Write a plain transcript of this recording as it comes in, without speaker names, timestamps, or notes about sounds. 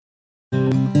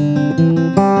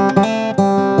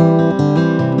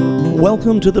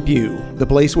Welcome to The Pew, the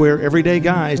place where everyday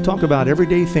guys talk about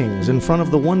everyday things in front of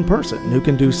the one person who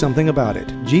can do something about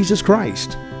it, Jesus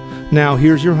Christ. Now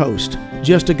here's your host,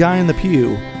 just a guy in the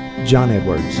pew, John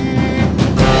Edwards.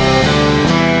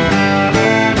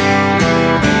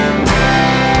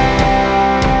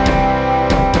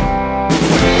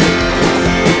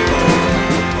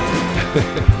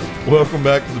 Welcome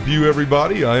back to The Pew,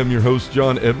 everybody. I am your host,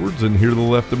 John Edwards, and here to the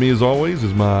left of me, as always,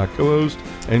 is my co-host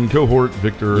and cohort,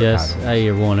 Victor Yes. Adams. Hey,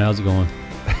 everyone. How's it going?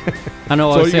 I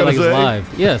know I say it like it's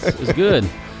live. Yes, it's good.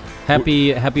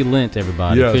 Happy Lent,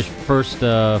 everybody. Yes. First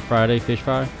Friday, Fish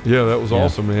Fry. Yeah, that was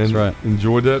awesome, man. That's right.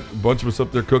 Enjoyed that. A bunch of us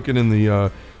up there cooking in the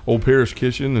old parish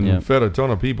kitchen and fed a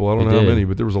ton of people. I don't know how many,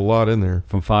 but there was a lot in there.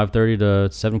 From 5:30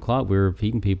 to 7 o'clock, we were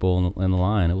feeding people in the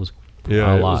line. It was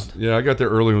a lot. I got there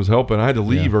early and was helping. I had to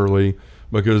leave early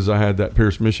because I had that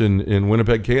parish mission in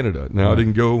Winnipeg, Canada. Now, I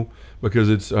didn't go because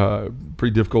it's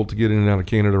pretty difficult to get in and out of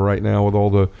Canada right now with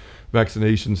all the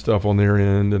vaccination stuff on their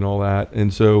end and all that.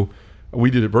 And so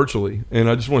we did it virtually. And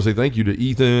I just want to say thank you to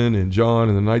Ethan and John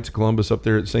and the Knights of Columbus up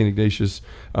there at St. Ignatius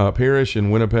Parish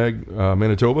in Winnipeg,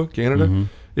 Manitoba, Canada. Mm-hmm.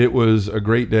 It was a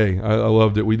great day. I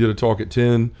loved it. We did a talk at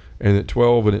 10 and at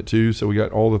 12 and at 2. So we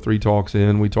got all the 3 talks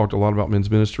in. We talked a lot about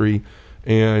men's ministry.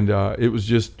 And it was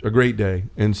just a great day.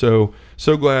 And so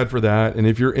glad for that. And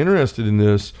if you're interested in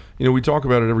this, we talk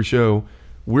about it every show.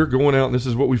 We're going out, and this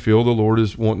is what we feel the Lord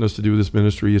is wanting us to do with this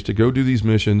ministry, is to go do these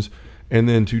missions and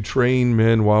then to train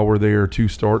men while we're there to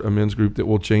start a men's group that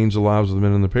will change the lives of the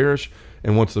men in the parish.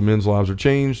 And once the men's lives are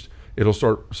changed, it'll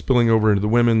start spilling over into the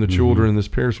women, the children in this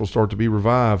parish will start to be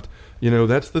revived.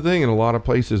 That's the thing in a lot of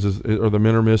places is the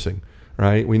men are missing,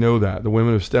 right? We know that. The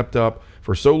women have stepped up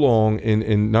for so long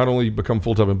and not only become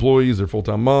full-time employees, they're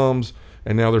full-time moms,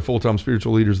 and now they're full-time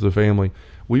spiritual leaders of the family.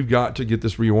 We've got to get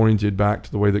this reoriented back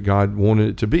to the way that God wanted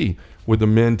it to be, with the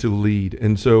men to lead.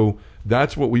 And so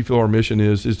that's what we feel our mission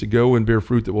is to go and bear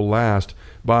fruit that will last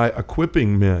by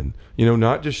equipping men,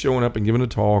 not just showing up and giving a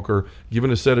talk or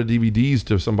giving a set of DVDs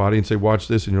to somebody and say, watch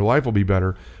this and your life will be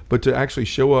better, but to actually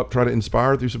show up, try to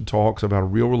inspire through some talks about a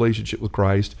real relationship with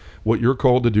Christ, what you're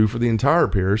called to do for the entire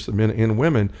parish, the men and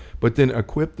women, but then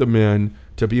equip the men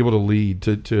to be able to lead,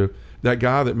 to that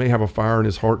guy that may have a fire in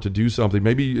his heart to do something.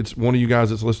 Maybe it's one of you guys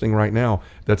that's listening right now.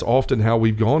 That's often how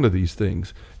we've gone to these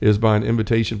things, is by an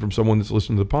invitation from someone that's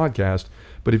listening to the podcast.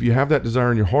 But if you have that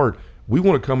desire in your heart, we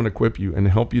want to come and equip you and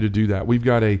help you to do that. We've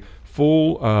got a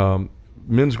full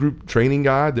men's group training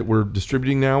guide that we're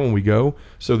distributing now when we go.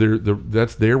 So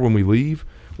that's there when we leave.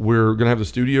 We're going to have the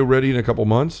studio ready in a couple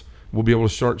months. We'll be able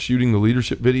to start shooting the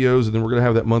leadership videos, and then we're going to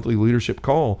have that monthly leadership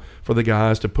call for the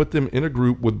guys to put them in a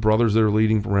group with brothers that are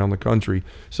leading from around the country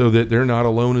so that they're not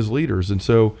alone as leaders. And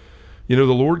so, the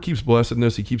Lord keeps blessing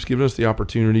us. He keeps giving us the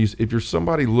opportunities. If you're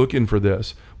somebody looking for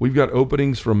this, we've got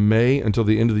openings from May until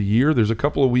the end of the year. There's a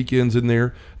couple of weekends in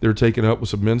there that are taken up with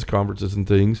some men's conferences and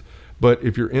things. But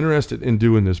if you're interested in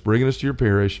doing this, bringing us to your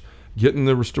parish, getting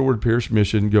the Restored Parish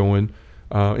Mission going,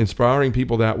 inspiring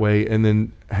people that way, and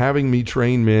then having me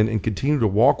train men and continue to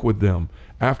walk with them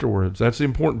afterwards. That's the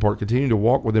important part, continue to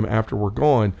walk with them after we're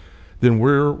gone. Then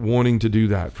we're wanting to do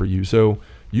that for you. So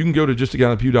you can go to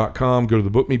justaguyinthepew.com, go to the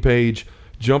Book Me page,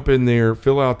 jump in there,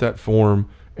 fill out that form,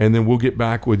 and then we'll get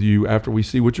back with you after we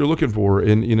see what you're looking for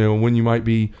and, when you might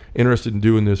be interested in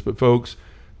doing this. But folks,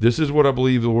 this is what I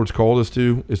believe the Lord's called us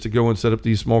to, is to go and set up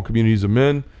these small communities of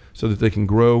men so that they can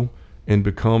grow and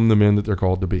become the men that they're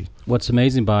called to be. What's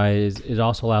amazing by it is it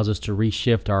also allows us to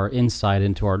reshift our insight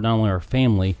into not only our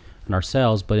family and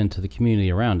ourselves, but into the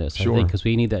community around us. Sure. I think because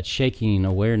we need that shaking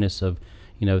awareness of,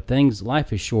 things,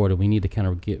 life is short, and we need to kind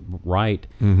of get right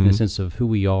in the sense of who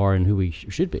we are and who we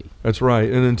should be. That's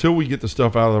right. And until we get the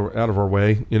stuff out of our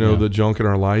way, the junk in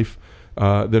our life,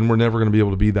 then we're never going to be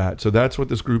able to be that. So that's what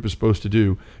this group is supposed to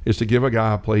do, is to give a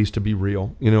guy a place to be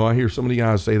real. I hear so many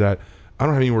guys say that, I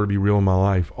don't have anywhere to be real in my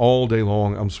life. All day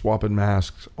long, I'm swapping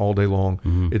masks all day long.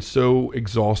 Mm-hmm. It's so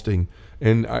exhausting,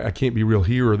 and I can't be real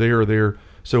here or there or there.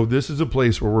 So this is a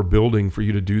place where we're building for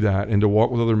you to do that and to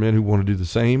walk with other men who want to do the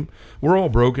same. We're all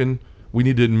broken. We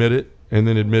need to admit it, and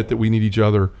then admit that we need each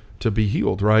other to be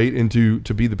healed, right? And to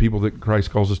be the people that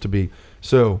Christ calls us to be.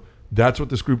 So that's what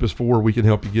this group is for. We can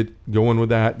help you get going with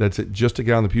that. That's at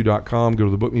justaguyinthepew.com. Go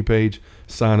to the Book Me page,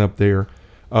 sign up there.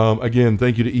 Again,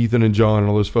 thank you to Ethan and John and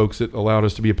all those folks that allowed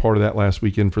us to be a part of that last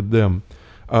weekend for them.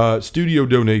 Studio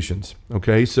donations.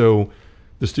 Okay, so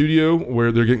the studio,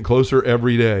 where they're getting closer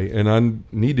every day, and I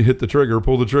need to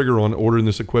pull the trigger on ordering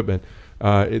this equipment.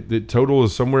 The total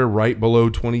is somewhere right below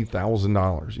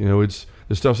 $20,000.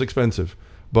 This stuff's expensive,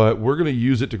 but we're going to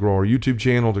use it to grow our YouTube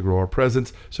channel, to grow our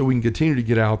presence, so we can continue to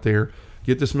get out there.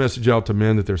 Get this message out to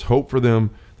men that there's hope for them,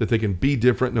 that they can be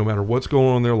different no matter what's going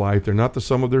on in their life. They're not the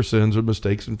sum of their sins or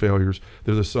mistakes and failures.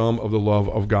 They're the sum of the love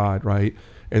of God, right?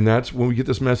 And that's when we get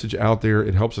this message out there,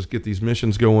 it helps us get these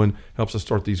missions going, helps us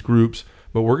start these groups.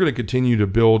 But we're going to continue to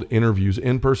build interviews,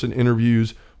 in-person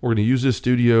interviews. We're going to use this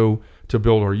studio to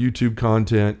build our YouTube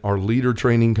content, our leader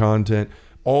training content,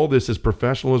 all this as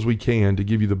professional as we can to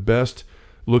give you the best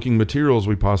looking materials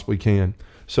we possibly can.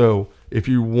 So if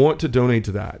you want to donate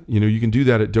to that, you can do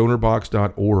that at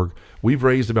donorbox.org. We've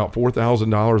raised about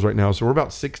 $4,000 right now, so we're about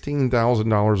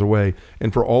 $16,000 away.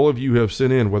 And for all of you who have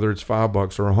sent in, whether it's $5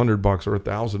 or $100 or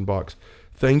 $1,000,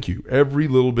 thank you. Every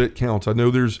little bit counts. I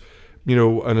know there's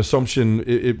an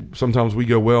assumption. Sometimes we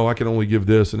go, well, I can only give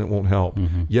this and it won't help.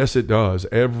 Mm-hmm. Yes, it does.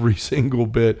 Every single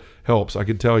bit helps, I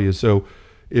can tell you. So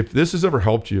if this has ever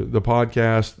helped you, the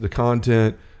podcast, the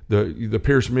content, the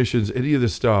Pierce missions, any of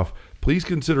this stuff, please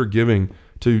consider giving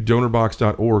to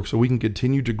donorbox.org so we can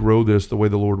continue to grow this the way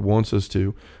the Lord wants us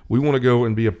to. We want to go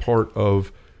and be a part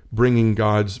of bringing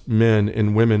God's men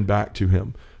and women back to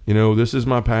him. This is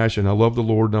my passion. I love the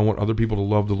Lord, and I want other people to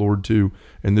love the Lord too.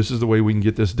 And this is the way we can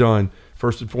get this done.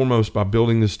 First and foremost, by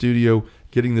building the studio,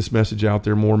 getting this message out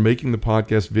there more, making the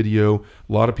podcast video.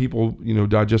 A lot of people,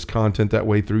 digest content that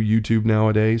way through YouTube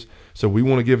nowadays. So we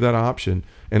want to give that option.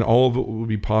 And all of it will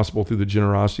be possible through the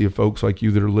generosity of folks like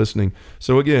you that are listening.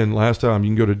 So again, last time,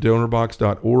 you can go to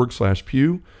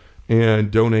donorbox.org/pew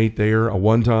and donate there, a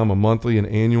one-time, a monthly, an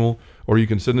annual, or you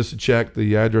can send us a check.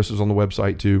 The address is on the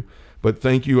website too. But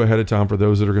thank you ahead of time for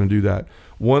those that are going to do that.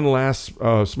 One last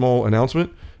small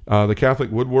announcement. The Catholic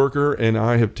Woodworker and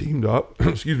I have teamed up,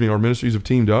 our ministries have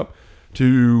teamed up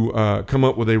to come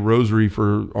up with a rosary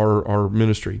for our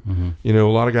ministry. Mm-hmm. A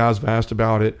lot of guys have asked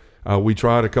about it. We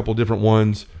tried a couple different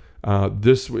ones.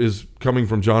 This is coming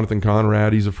from Jonathan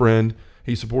Conrad. He's a friend.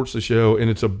 He supports the show,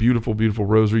 and it's a beautiful, beautiful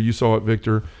rosary. You saw it,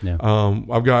 Victor. Yeah.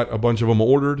 I've got a bunch of them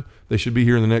ordered. They should be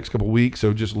here in the next couple of weeks,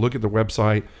 so just look at the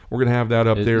website. We're going to have that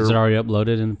up there. Is it already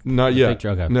uploaded? Not yet. Picture?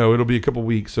 Okay. No, it'll be a couple of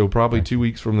weeks, so probably 2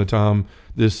 weeks from the time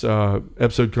this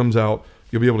episode comes out.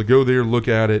 You'll be able to go there, look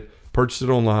at it, purchase it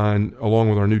online, along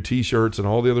with our new T-shirts and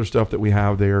all the other stuff that we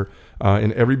have there,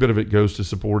 and every bit of it goes to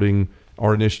supporting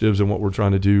our initiatives and what we're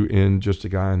trying to do in Just a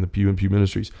Guy in the Pew and Pew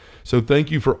Ministries. So thank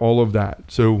you for all of that.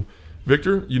 So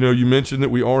Victor, you mentioned that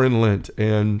we are in Lent,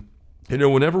 and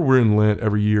whenever we're in Lent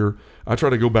every year, I try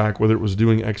to go back, whether it was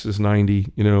doing Exodus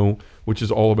 90, which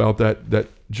is all about that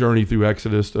journey through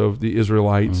Exodus of the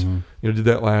Israelites. Mm-hmm. Did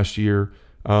that last year.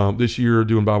 This year,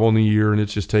 doing Bible in the Year, and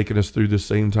it's just taking us through this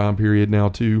same time period now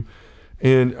too.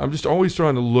 And I'm just always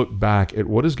trying to look back at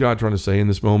what is God trying to say in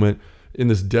this moment, in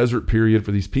this desert period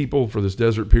for these people, for this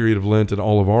desert period of Lent in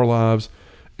all of our lives.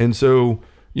 And so,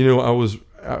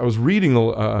 I was reading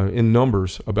in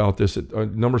Numbers about this, at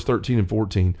Numbers 13 and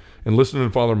 14, and listening to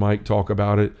Father Mike talk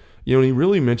about it. And he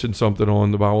really mentioned something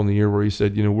on the Bible in the Year where he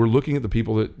said, we're looking at the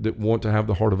people that want to have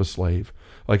the heart of a slave,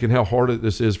 and how hard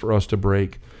this is for us to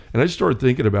break. And I just started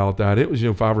thinking about that. It was,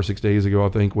 5 or 6 days ago, I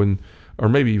think, or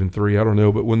maybe even 3, I don't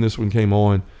know, but when this one came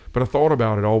on. But I thought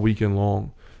about it all weekend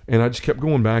long. And I just kept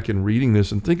going back and reading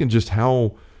this and thinking just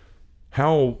how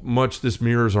much this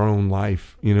mirrors our own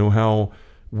life, how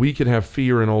we can have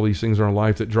fear and all these things in our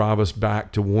life that drive us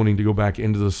back to wanting to go back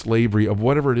into the slavery of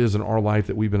whatever it is in our life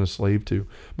that we've been a slave to,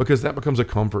 because that becomes a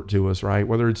comfort to us, right?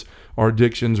 Whether it's our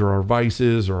addictions or our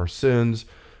vices or our sins,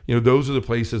 those are the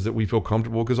places that we feel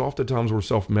comfortable, because oftentimes we're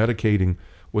self-medicating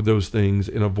with those things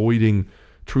and avoiding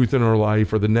truth in our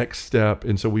life or the next step,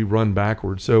 and so we run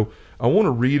backwards. So I want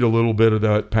to read a little bit of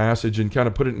that passage and kind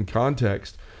of put it in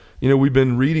context. We've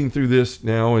been reading through this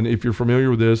now, and if you're familiar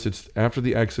with this, it's after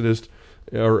the Exodus,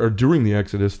 or during the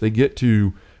Exodus, they get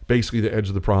to basically the edge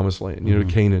of the Promised Land, to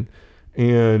Canaan.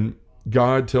 And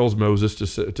God tells Moses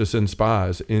to send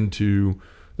spies into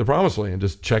the Promised Land,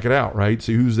 just check it out, right?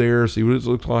 See who's there, see what it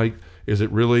looks like. Is it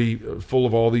really full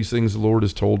of all these things the Lord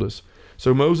has told us?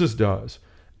 So Moses does.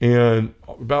 And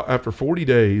about after 40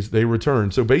 days, they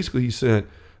return. So basically he sent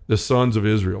the sons of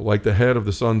Israel, like the head of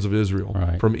the sons of Israel,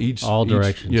 right, from each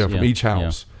directions. From each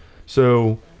house. Yeah.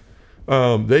 So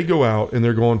they go out and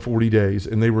they're gone 40 days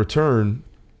and they return.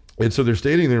 And so they're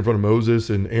standing there in front of Moses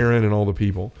and Aaron and all the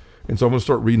people. And so I'm going to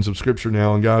start reading some scripture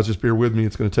now. And guys, just bear with me.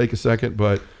 It's going to take a second,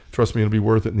 but trust me, it'll be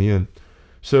worth it in the end.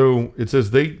 So it says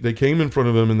they came in front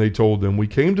of them and they told them, "We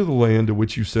came to the land to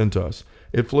which you sent us.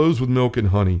 It flows with milk and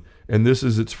honey, and this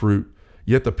is its fruit.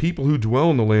 Yet the people who dwell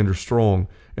in the land are strong,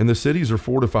 and the cities are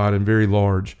fortified and very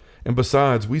large. And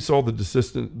besides, we saw the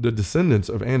descendants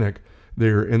of Anak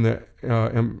there, in the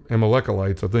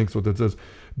Amalekites," I think is what that says,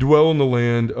 "dwell in the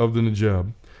land of the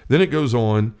Negeb." Then it goes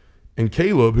on, and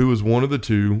Caleb, who was one of the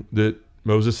two that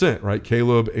Moses sent, right?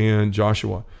 Caleb and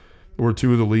Joshua were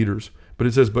two of the leaders. But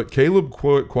it says, but Caleb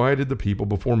quieted the people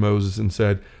before Moses and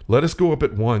said, let us go up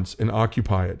at once and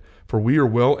occupy it, for we are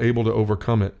well able to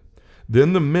overcome it.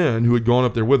 Then the men who had gone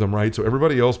up there with him, right? So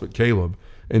everybody else but Caleb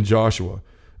and Joshua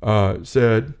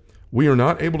said, we are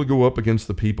not able to go up against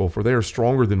the people, for they are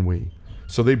stronger than we.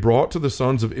 So they brought to the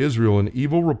sons of Israel an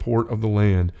evil report of the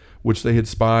land, which they had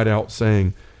spied out,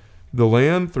 saying, the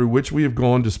land through which we have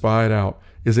gone to spy it out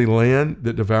is a land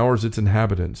that devours its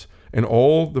inhabitants, and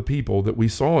all the people that we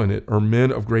saw in it are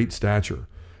men of great stature.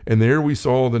 And there we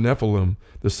saw the Nephilim,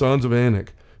 the sons of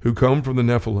Anak, who come from the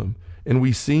Nephilim, and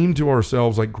we seemed to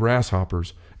ourselves like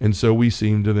grasshoppers, and so we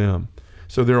seemed to them.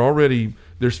 So they're already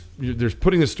there's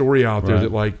putting the story out there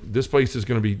that like this place is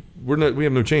going to be we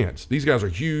have no chance. These guys are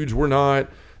huge. We're not.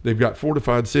 They've got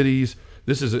fortified cities.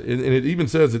 This is and it even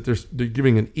says that they're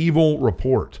giving an evil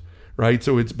report, right?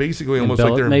 So it's basically almost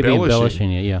like they're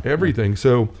embellishing it, everything.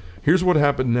 So here's what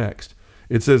happened next.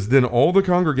 It says, then all the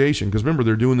congregation, because remember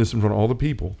they're doing this in front of all the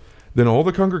people. Then all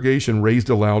the congregation raised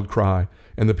a loud cry,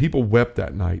 and the people wept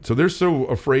that night. So they're so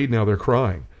afraid now they're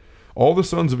crying. All the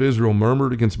sons of Israel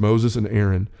murmured against Moses and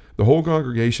Aaron. The whole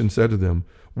congregation said to them,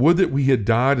 would that we had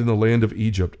died in the land of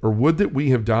Egypt, or would that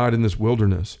we have died in this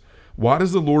wilderness. Why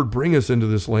does the Lord bring us into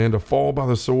this land to fall by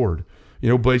the sword?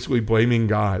 Basically blaming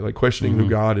God, like questioning who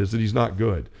God is, that he's not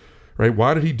good, right?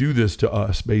 Why did he do this to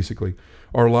us, basically?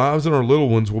 Our lives and our little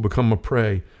ones will become a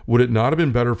prey. Would it not have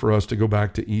been better for us to go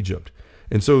back to Egypt?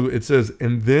 And so it says,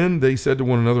 and then they said to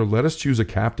one another, let us choose a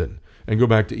captain and go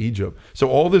back to Egypt. So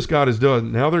all this God has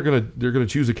done, now they're gonna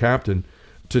choose a captain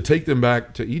to take them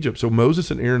back to Egypt. So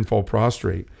Moses and Aaron fall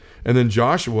prostrate. And then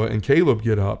Joshua and Caleb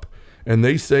get up, and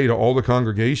they say to all the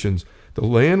congregations, the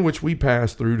land which we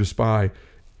passed through to spy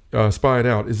it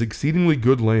out is exceedingly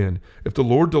good land. If the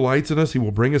Lord delights in us, he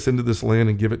will bring us into this land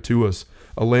and give it to us,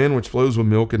 a land which flows with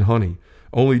milk and honey.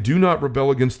 Only do not rebel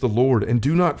against the Lord, and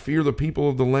do not fear the people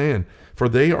of the land, for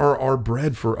they are our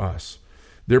bread for us.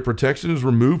 Their protection is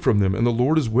removed from them, and the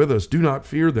Lord is with us. Do not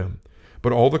fear them.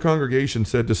 But all the congregation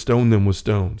said to stone them with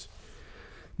stones.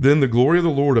 Then the glory of the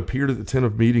Lord appeared at the tent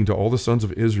of meeting to all the sons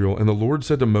of Israel, and the Lord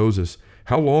said to Moses,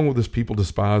 how long will this people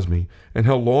despise me? And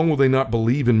how long will they not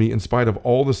believe in me in spite of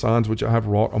all the signs which I have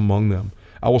wrought among them?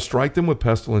 I will strike them with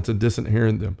pestilence and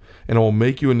disinherit them, and I will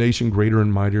make you a nation greater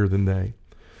and mightier than they.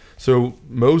 So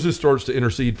Moses starts to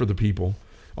intercede for the people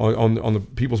on the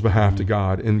people's behalf to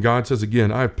God. And God says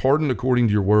again, I have pardoned according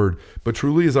to your word, but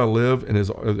truly as I live and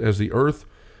as the earth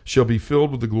shall be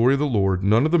filled with the glory of the Lord,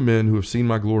 none of the men who have seen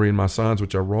my glory and my signs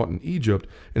which I wrought in Egypt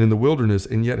and in the wilderness,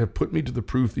 and yet have put me to the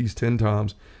proof these 10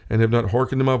 times, and have not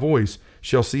hearkened to my voice,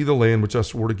 shall see the land which I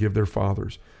swore to give their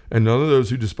fathers. And none of those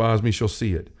who despise me shall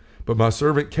see it. But my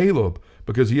servant Caleb,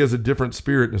 because he has a different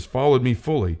spirit and has followed me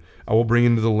fully, I will bring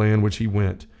into the land which he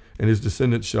went, and his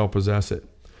descendants shall possess it.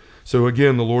 So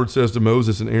again, the Lord says to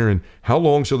Moses and Aaron, how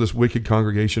long shall this wicked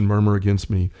congregation murmur against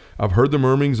me? I've heard the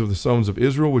murmurings of the sons of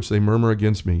Israel, which they murmur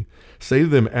against me. Say to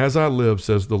them, as I live,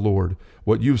 says the Lord,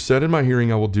 what you've said in my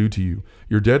hearing I will do to you.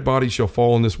 Your dead bodies shall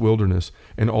fall in this wilderness,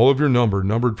 and all of your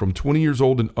numbered from 20 years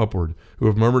old and upward, who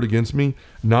have murmured against me,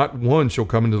 not one shall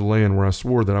come into the land where I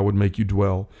swore that I would make you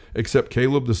dwell, except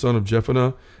Caleb the son of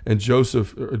Jephunneh and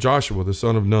Joshua the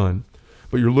son of Nun.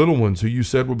 But your little ones, who you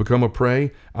said would become a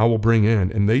prey, I will bring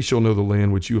in, and they shall know the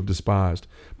land which you have despised.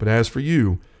 But as for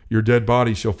you, your dead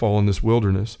bodies shall fall in this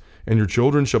wilderness, and your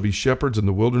children shall be shepherds in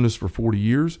the wilderness for 40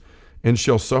 years, and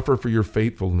shall suffer for your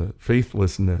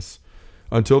faithlessness,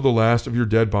 until the last of your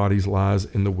dead bodies lies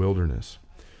in the wilderness.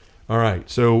 All right,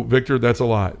 so Victor, that's a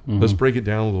lot. Let's break it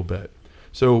down a little bit.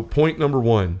 So point number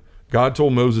 1, God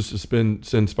told Moses to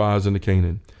send spies into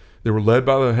Canaan. They were led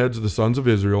by the heads of the sons of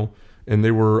Israel, and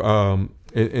they were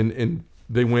and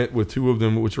they went with 2 of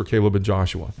them, which were Caleb and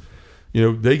Joshua.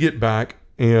 They get back,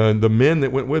 and the men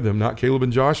that went with them, not Caleb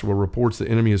and Joshua, reports the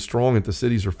enemy is strong and the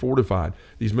cities are fortified.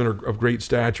 These men are of great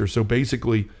stature. So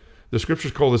basically, the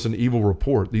scriptures call this an evil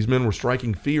report. These men were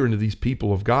striking fear into these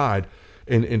people of God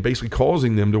and basically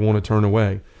causing them to want to turn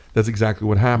away. That's exactly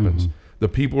what happens. The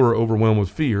people are overwhelmed with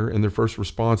fear, and their first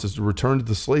response is to return to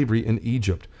the slavery in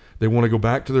Egypt. They want to go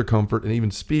back to their comfort and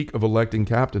even speak of electing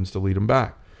captains to lead them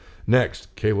back.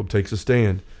 Next, Caleb takes a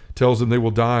stand, tells them they will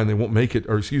die and they won't make it,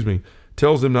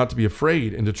 tells them not to be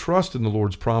afraid and to trust in the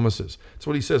Lord's promises. That's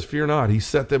what he says, fear not. He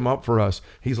set them up for us.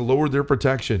 He's lowered their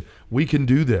protection. We can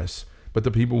do this, but the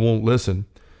people won't listen.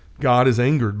 God is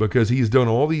angered because he's done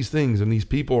all these things, and these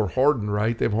people are hardened,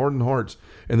 right? They have hardened hearts,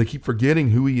 and they keep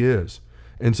forgetting who he is.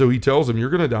 And so he tells them,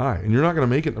 you're going to die, and you're not going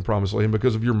to make it in the promised land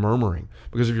because of your murmuring,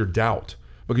 because of your doubt,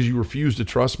 because you refuse to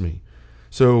trust me.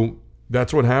 So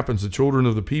that's what happens. The children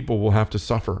of the people will have to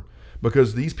suffer.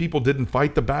 because these people didn't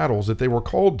fight the battles that they were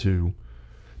called to.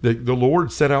 The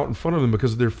Lord set out in front of them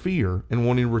because of their fear and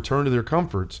wanting to return to their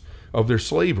comforts of their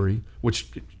slavery, which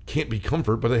can't be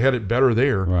comfort, but they had it better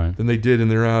there than they did in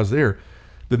their eyes there.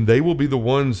 Then they will be the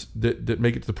ones that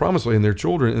make it to the promised land, their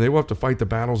children, and they will have to fight the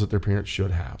battles that their parents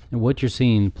should have. And what you're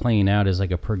seeing playing out is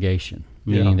like a purgation,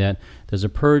 meaning that there's a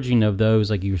purging of those,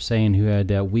 like you were saying, who had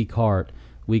that weak heart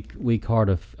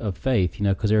of faith,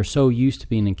 because they're so used to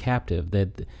being in captive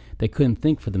that they couldn't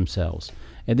think for themselves.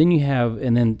 And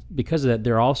then because of that,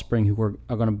 their offspring who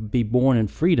are going to be born in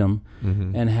freedom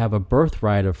and have a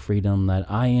birthright of freedom, that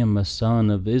I am a son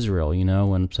of Israel,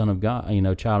 and son of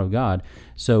God, child of God.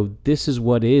 So this is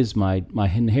what is my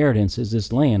inheritance, is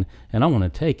this land, and I want to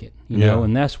take it, know.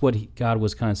 And that's what God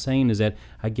was kind of saying, is that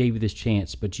I gave you this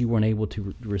chance, but you weren't able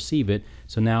to receive it.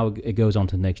 So now it goes on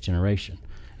to the next generation.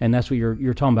 And that's what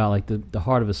you're talking about, like the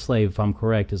heart of a slave, if I'm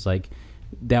correct, is like,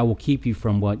 that will keep you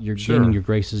from what you're getting your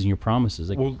graces and your promises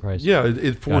that Christ. Yeah,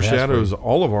 it foreshadows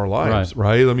all of our lives,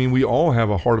 right? I mean, we all have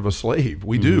a heart of a slave.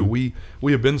 We do. We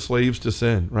have been slaves to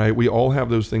sin, right? We all have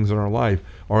those things in our life,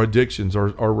 our addictions,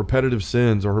 our repetitive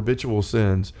sins, our habitual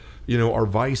sins, our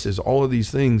vices, all of these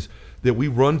things that we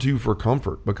run to for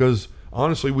comfort because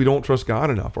honestly, we don't trust God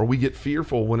enough, or we get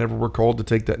fearful whenever we're called to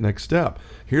take that next step.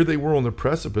 Here they were on the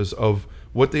precipice of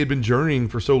what they had been journeying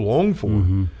for so long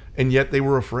for, and yet they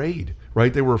were afraid.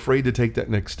 Right? They were afraid to take that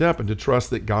next step and to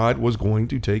trust that God was going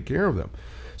to take care of them.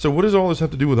 So what does all this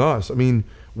have to do with us? I mean,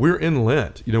 we're in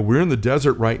Lent. We're in the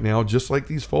desert right now, just like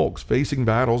these folks, facing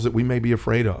battles that we may be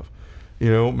afraid of.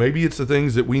 Maybe it's the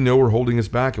things that we know are holding us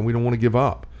back and we don't want to give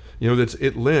up. That's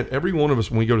it. Lent, every one of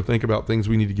us, when we go to think about things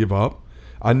we need to give up,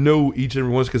 I know each and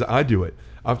every one, because I do it.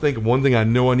 I think of one thing I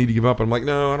know I need to give up. I'm like,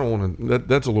 no, I don't want to.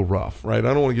 That's a little rough, right?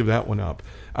 I don't want to give that one up.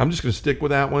 I'm just going to stick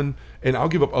with that one, and I'll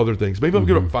give up other things. Maybe I'll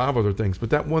give up 5 other things, but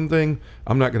that one thing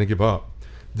I'm not going to give up.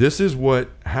 This is what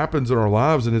happens in our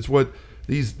lives, and it's what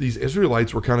these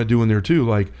Israelites were kind of doing there too.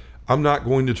 Like, I'm not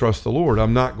going to trust the Lord.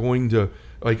 I'm not going to,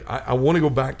 like, I want to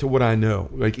go back to what I know.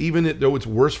 Like, even though it's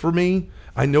worse for me,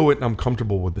 I know it and I'm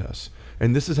comfortable with this.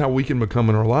 And this is how we can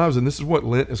become in our lives. And this is what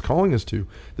Lent is calling us to.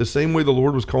 The same way the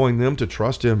Lord was calling them to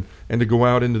trust him and to go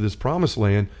out into this promised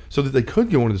land so that they could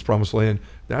go into this promised land.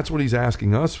 That's what he's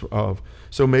asking us of.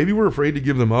 So maybe we're afraid to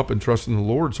give them up and trust in the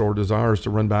Lord. So our desire is to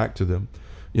run back to them,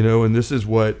 and this is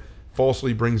what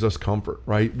falsely brings us comfort,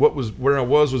 right? Where I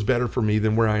was better for me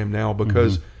than where I am now,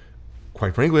 because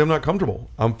quite frankly, I'm not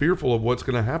comfortable. I'm fearful of what's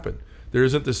going to happen. There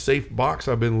isn't this safe box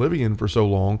I've been living in for so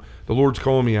long. The Lord's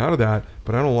calling me out of that,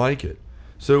 but I don't like it.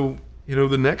 So,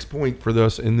 the next point for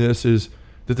this is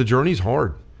that the journey's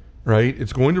hard, right?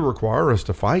 It's going to require us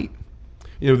to fight.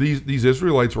 These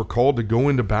Israelites were called to go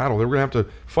into battle. They were going to have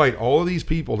to fight all of these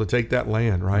people to take that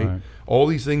land, right? All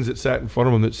these things that sat in front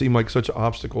of them that seemed like such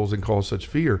obstacles and caused such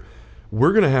fear.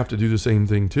 We're going to have to do the same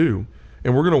thing too.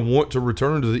 And we're going to want to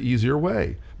return to the easier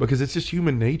way because it's just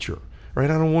human nature, right?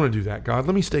 I don't want to do that. God,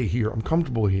 let me stay here. I'm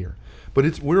comfortable here.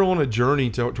 But we're on a journey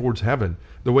towards heaven,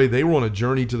 the way they were on a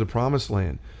journey to the promised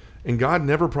land. And God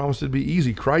never promised it to be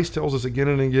easy. Christ tells us again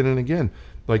and again and again,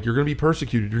 like, you're going to be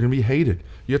persecuted. You're going to be hated.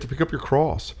 You have to pick up your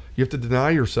cross. You have to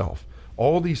deny yourself.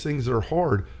 All these things that are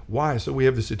hard. Why? So we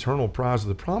have this eternal prize of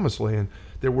the promised land,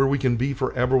 that where we can be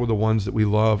forever with the ones that we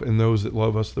love and those that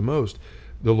love us the most.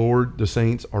 The Lord, the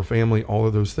saints, our family, all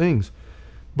of those things.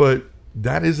 But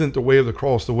that isn't the way of the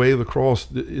cross. The way of the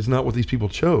cross is not what these people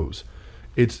chose.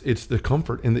 It's the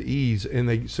comfort and the ease, and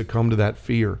they succumb to that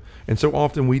fear. And so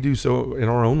often we do so in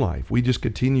our own life. We just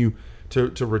continue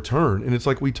to return. And it's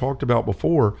like we talked about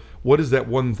before, what is that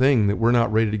one thing that we're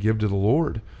not ready to give to the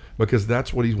Lord? Because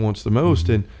that's what he wants the most.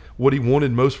 And what he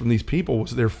wanted most from these people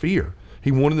was their fear.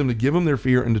 He wanted them to give him their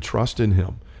fear and to trust in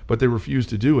him. But they refused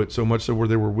to do it, so much so where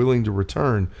they were willing to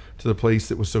return to the place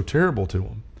that was so terrible to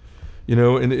them.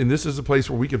 And this is a place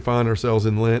where we can find ourselves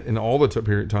in Lent and all the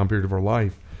time period of our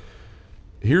life.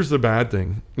 Here's the bad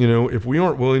thing. If we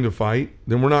aren't willing to fight,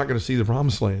 then we're not going to see the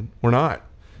promised land. We're not.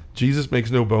 Jesus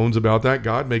makes no bones about that.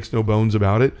 God makes no bones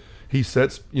about it. He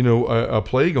sets, a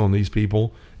plague on these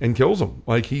people and kills them.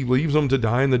 Like, he leaves them to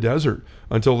die in the desert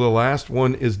until the last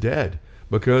one is dead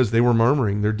because they were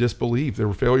murmuring, their disbelief,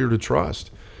 their failure to trust.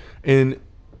 And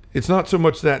it's not so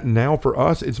much that now for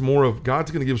us, it's more of God's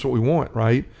going to give us what we want,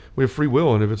 right? We have free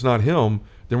will. And if it's not him,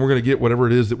 then we're going to get whatever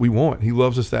it is that we want. He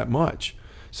loves us that much.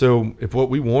 So if what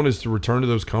we want is to return to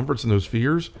those comforts and those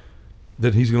fears,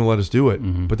 then he's going to let us do it.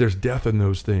 But there's death in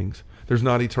those things. There's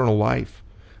not eternal life.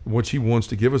 What he wants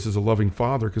to give us is a loving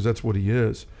father, because that's what he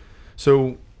is.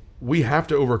 So we have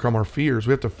to overcome our fears.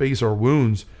 We have to face our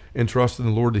wounds and trust in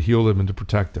the Lord to heal them and to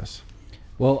protect us.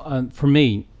 Well, for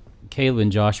me, Caleb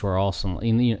and Joshua are awesome.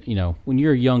 And, you know, when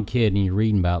you're a young kid and you're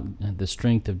reading about the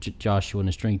strength of Joshua and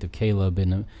the strength of Caleb,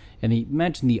 and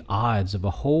imagine the odds of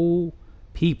a whole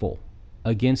people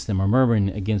against them, or murmuring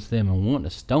against them, and wanting to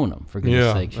stone them, for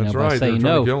goodness sakes. You know, by saying,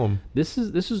 no, this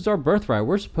is our birthright.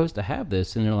 We're supposed to have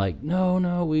this. And they're like,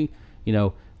 no, we, you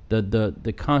know,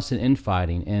 the constant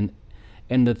infighting.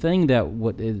 And the thing that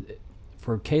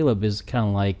for Caleb is kind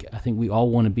of like, I think we all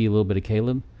want to be a little bit of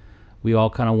Caleb. We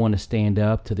all kind of want to stand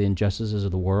up to the injustices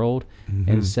of the world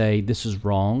and say, this is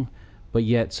wrong. But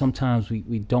yet sometimes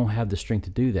we don't have the strength to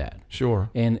do that. Sure.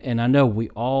 And I know we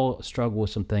all struggle with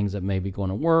some things that may be going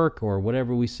to work, or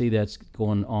whatever we see that's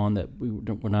going on that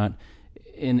we're not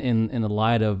in the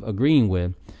light of agreeing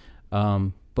with.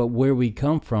 But where we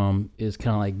come from is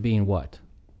kind of like being what?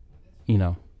 You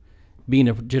know, being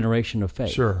a generation of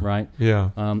faith. Sure. Right? Yeah.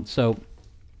 So,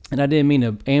 and I didn't mean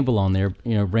to ramble on there,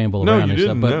 you know, ramble around and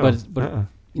stuff. But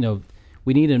you know,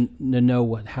 we need to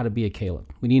know how to be a Caleb.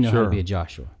 We need to know how to be a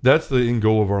Joshua. That's the end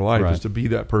goal of our life, is to be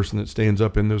that person that stands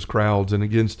up in those crowds and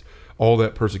against all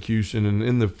that persecution and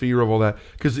in the fear of all that.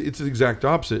 Because it's the exact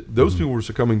opposite. Those people were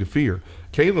succumbing to fear.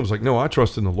 Caleb's like, no, I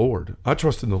trust in the Lord. I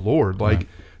trust in the Lord. Like,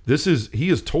 he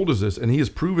has told us this, and he has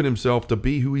proven himself to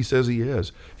be who he says he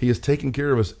is. He has taken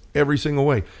care of us every single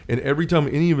way. And every time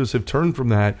any of us have turned from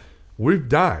that, we've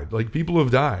died. Like, people have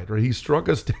died, right? He struck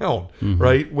us down,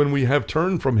 right? When we have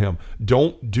turned from him.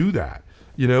 Don't do that,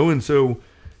 you know? And so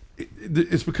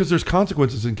it's because there's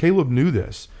consequences, and Caleb knew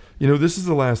this. You know, this is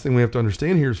the last thing we have to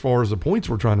understand here as far as the points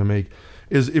we're trying to make,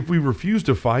 is if we refuse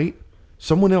to fight,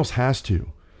 someone else has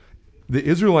to. The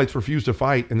Israelites refused to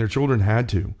fight, and their children had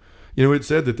to. You know, it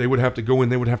said that they would have to go and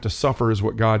they would have to suffer, is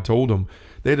what God told them.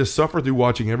 They had to suffer through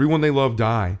watching everyone they love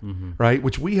die, right?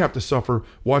 Which we have to suffer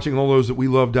watching all those that we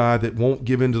love die, that won't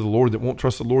give in to the Lord, that won't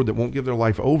trust the Lord, that won't give their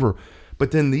life over.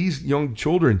 But then these young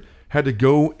children had to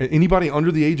go, anybody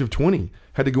under the age of 20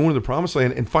 had to go into the promised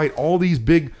land and fight all these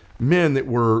big men that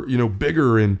were, you know,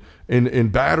 bigger and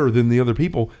badder than the other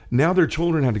people. Now their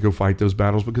children had to go fight those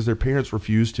battles because their parents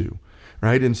refused to,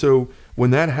 right? And so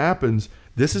when that happens,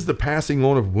 this is the passing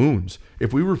on of wounds.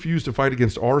 If we refuse to fight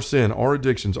against our sin, our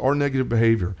addictions, our negative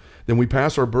behavior, then we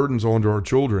pass our burdens on to our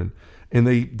children, and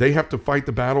they have to fight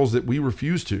the battles that we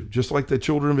refuse to, just like the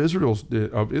children of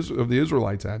the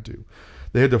Israelites had to.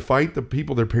 They had to fight the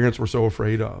people their parents were so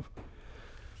afraid of.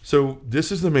 So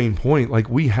this is the main point. Like,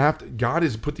 God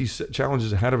has put these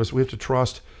challenges ahead of us. We have to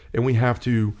trust, and we have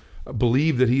to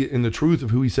believe that he in the truth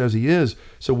of who he says he is.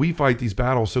 So we fight these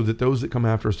battles so that those that come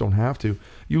after us don't have to.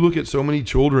 You look at so many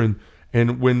children,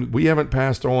 and when we haven't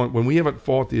passed on, when we haven't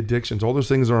fought the addictions, all those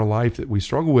things in our life that we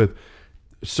struggle with,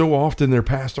 so often they're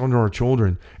passed on to our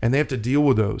children, and they have to deal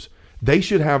with those. They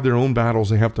should have their own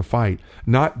battles they have to fight,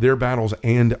 not their battles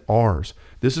and ours.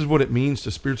 This is what it means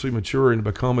to spiritually mature and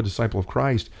become a disciple of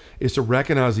Christ, is to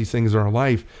recognize these things in our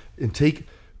life and take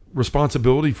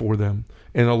responsibility for them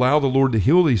and allow the Lord to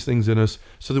heal these things in us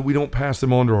so that we don't pass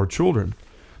them on to our children.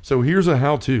 So here's a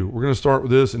how-to. We're going to start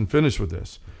with this and finish with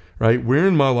this, right? Where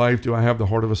in my life do I have the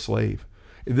heart of a slave?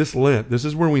 This Lent, this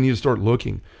is where we need to start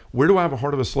looking. Where do I have a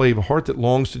heart of a slave, a heart that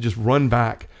longs to just run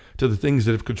back to the things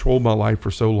that have controlled my life for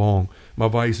so long? My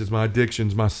vices, my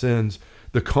addictions, my sins,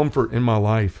 the comfort in my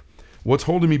life. What's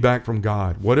holding me back from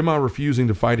God? What am I refusing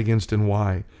to fight against, and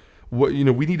why? What, you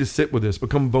know, we need to sit with this,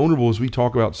 become vulnerable, as we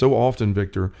talk about so often,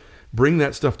 Victor. Bring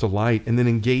that stuff to light and then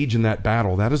engage in that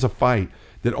battle. That is a fight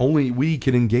that only we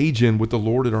can engage in with the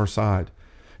Lord at our side.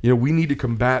 You know, we need to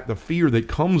combat the fear that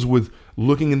comes with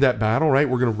looking in that battle, right?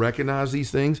 We're going to recognize these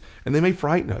things, and they may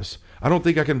frighten us. I don't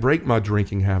think I can break my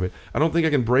drinking habit. I don't think I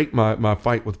can break my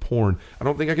fight with porn. I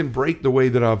don't think I can break the way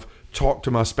that I've talked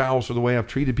to my spouse or the way I've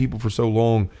treated people for so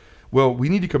long. Well, we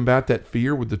need to combat that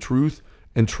fear with the truth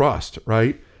and trust,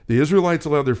 right? The Israelites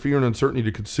allowed their fear and uncertainty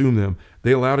to consume them.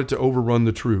 They allowed it to overrun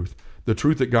the truth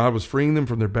that God was freeing them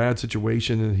from their bad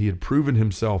situation, and he had proven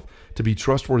himself to be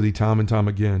trustworthy time and time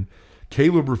again.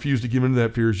 Caleb refused to give in to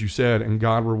that fear, as you said, and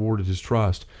God rewarded his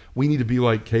trust. We need to be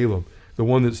like Caleb, the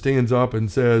one that stands up and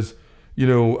says, you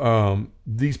know,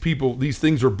 these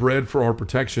things are bred for our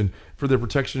protection, for their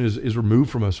protection is removed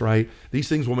from us, right? These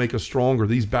things will make us stronger.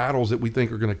 These battles that we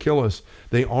think are going to kill us,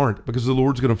 they aren't, because the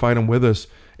Lord's going to fight them with us,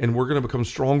 and we're going to become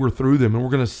stronger through them, and we're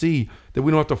going to see that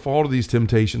we don't have to fall to these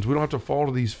temptations. We don't have to fall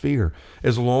to these fear,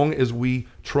 as long as we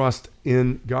trust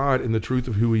in God and the truth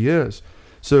of who he is.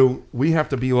 So we have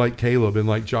to be like Caleb and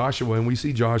like Joshua, and we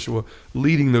see Joshua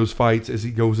leading those fights as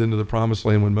he goes into the promised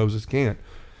land when Moses can't.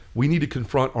 We need to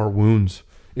confront our wounds.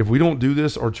 If we don't do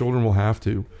this, our children will have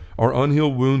to. Our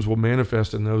unhealed wounds will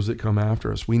manifest in those that come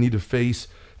after us. We need to face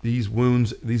these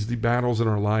wounds, these battles in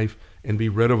our life, and be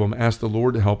rid of them. Ask the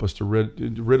Lord to help us to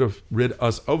rid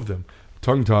us of them.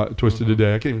 Tongue twisted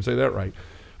today. I can't even say that right.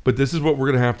 But this is what we're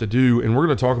going to have to do, and we're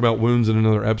going to talk about wounds in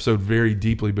another episode very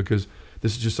deeply, because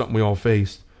this is just something we all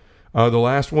faced. The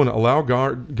last one, allow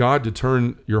God to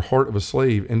turn your heart of a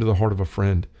slave into the heart of a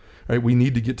friend. Right? We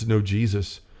need to get to know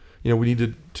Jesus. We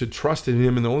need to trust in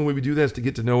him, and the only way we do that is to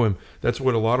get to know him. That's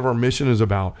what a lot of our mission is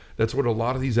about. That's what a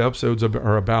lot of these episodes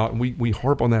are about, and we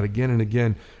harp on that again and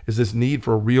again, is this need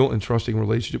for a real and trusting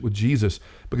relationship with Jesus,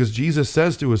 because Jesus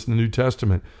says to us in the New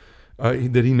Testament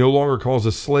that he no longer calls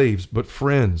us slaves, but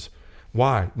friends.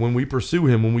 Why? When we pursue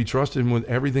him, when we trust him with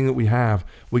everything that we have,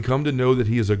 we come to know that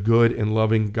he is a good and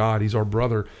loving God. He's our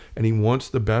brother, and he wants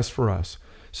the best for us.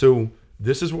 So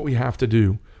this is what we have to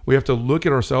do. We have to look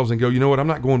at ourselves and go, you know what? I'm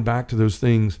not going back to those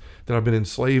things that I've been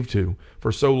enslaved to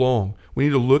for so long. We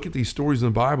need to look at these stories in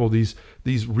the Bible, these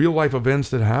real life events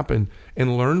that happen,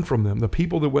 and learn from them. The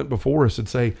people that went before us, and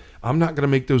say, I'm not going to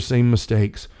make those same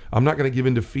mistakes. I'm not going to give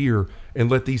in to fear and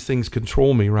let these things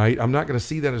control me, right? I'm not going to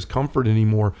see that as comfort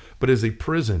anymore, but as a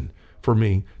prison for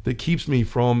me that keeps me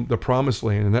from the promised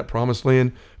land. And that promised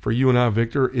land for you and I,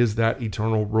 Victor, is that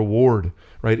eternal reward,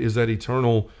 right? Is that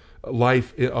eternal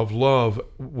life of love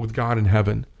with God in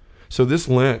heaven. So this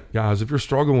Lent, guys, if you're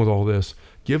struggling with all this,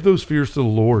 give those fears to the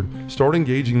Lord. Start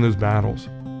engaging those battles.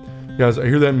 Guys, I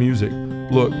hear that music.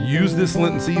 Look, use this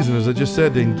Lenten season, as I just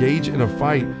said, to engage in a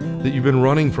fight that you've been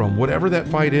running from. Whatever that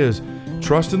fight is,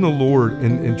 trust in the Lord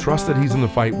and trust that he's in the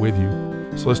fight with you.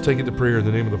 So let's take it to prayer in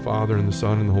the name of the Father, and the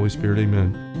Son, and the Holy Spirit.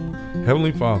 Amen.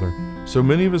 Heavenly Father, so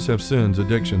many of us have sins,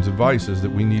 addictions, and vices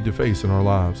that we need to face in our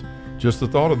lives. Just the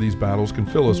thought of these battles can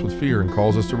fill us with fear and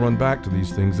cause us to run back to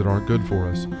these things that aren't good for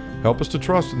us. Help us to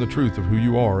trust in the truth of who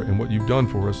you are and what you've done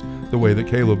for us, the way that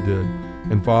Caleb did.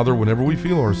 And Father, whenever we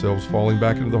feel ourselves falling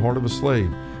back into the heart of a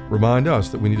slave, remind us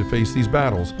that we need to face these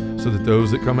battles so that those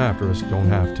that come after us don't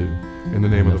have to. In the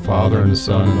name of the Father, and the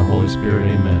Son, and the Holy Spirit.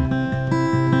 Amen.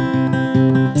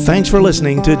 Thanks for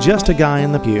listening to Just a Guy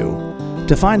in the Pew.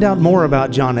 To find out more about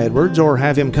John Edwards, or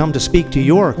have him come to speak to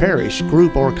your parish,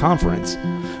 group, or conference,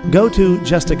 go to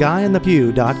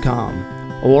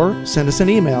justaguyinthepew.com or send us an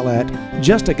email at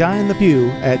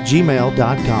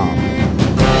justaguyinthepew@gmail.com.